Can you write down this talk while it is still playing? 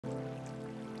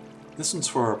This one's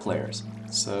for our players.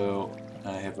 So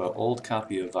I have an old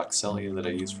copy of Vokselia that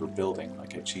I use for building,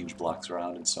 like I change blocks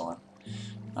around and so on.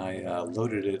 I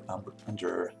loaded it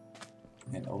under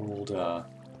an old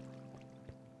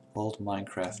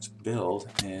Minecraft build,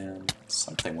 and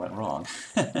something went wrong.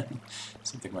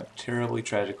 Something went terribly,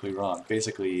 tragically wrong.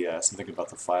 Basically, something about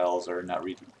the files are not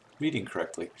reading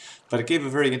correctly. But it gave a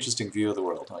very interesting view of the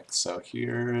world. Like, so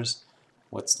here's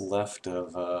what's left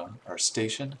of our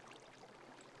station.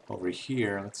 Over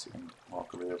here, let's see if I can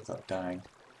walk over there without dying.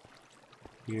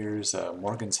 Here's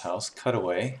Morgan's house,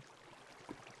 Cutaway.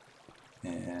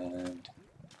 And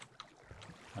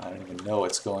I don't even know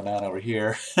what's going on over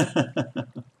here.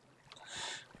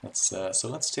 So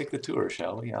let's take the tour,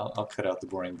 shall we? I'll cut out the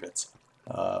boring bits.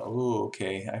 Oh,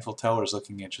 okay. Eiffel Tower's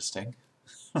looking interesting.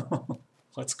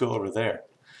 Let's go over there.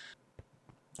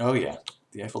 Oh yeah,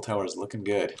 the Eiffel Tower's looking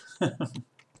good.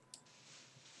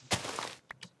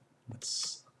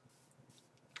 let's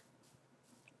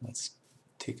let's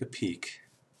take a peek.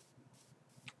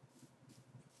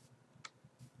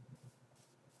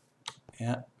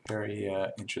 Yeah, very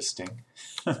interesting.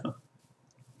 Kind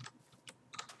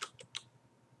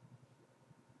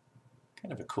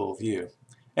of a cool view.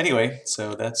 Anyway,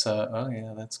 so that's oh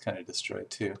yeah, that's kind of destroyed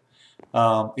too.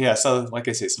 Yeah, so like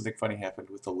I say, something funny happened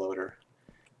with the loader,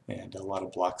 and a lot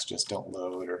of blocks just don't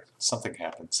load, or something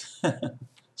happens.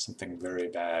 Something very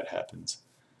bad happens.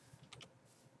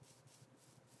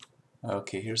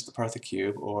 Okay, here's the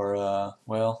Parthicube, or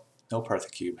well, no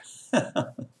Parthicube.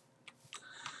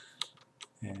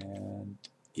 And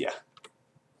yeah,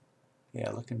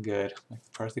 looking good. Like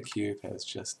the Parthicube has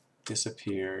just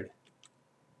disappeared,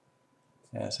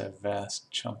 as have vast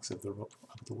chunks of the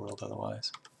world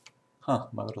otherwise. Huh,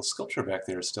 my little sculpture back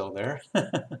there is still there.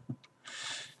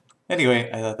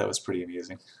 Anyway, I thought that was pretty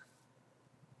amusing.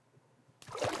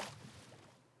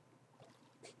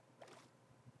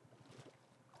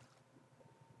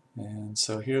 And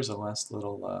so here's a last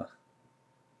little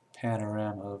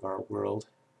panorama of our world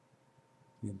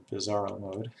in Bizarro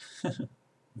mode,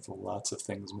 with lots of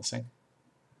things missing.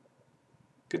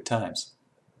 Good times.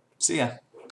 See ya.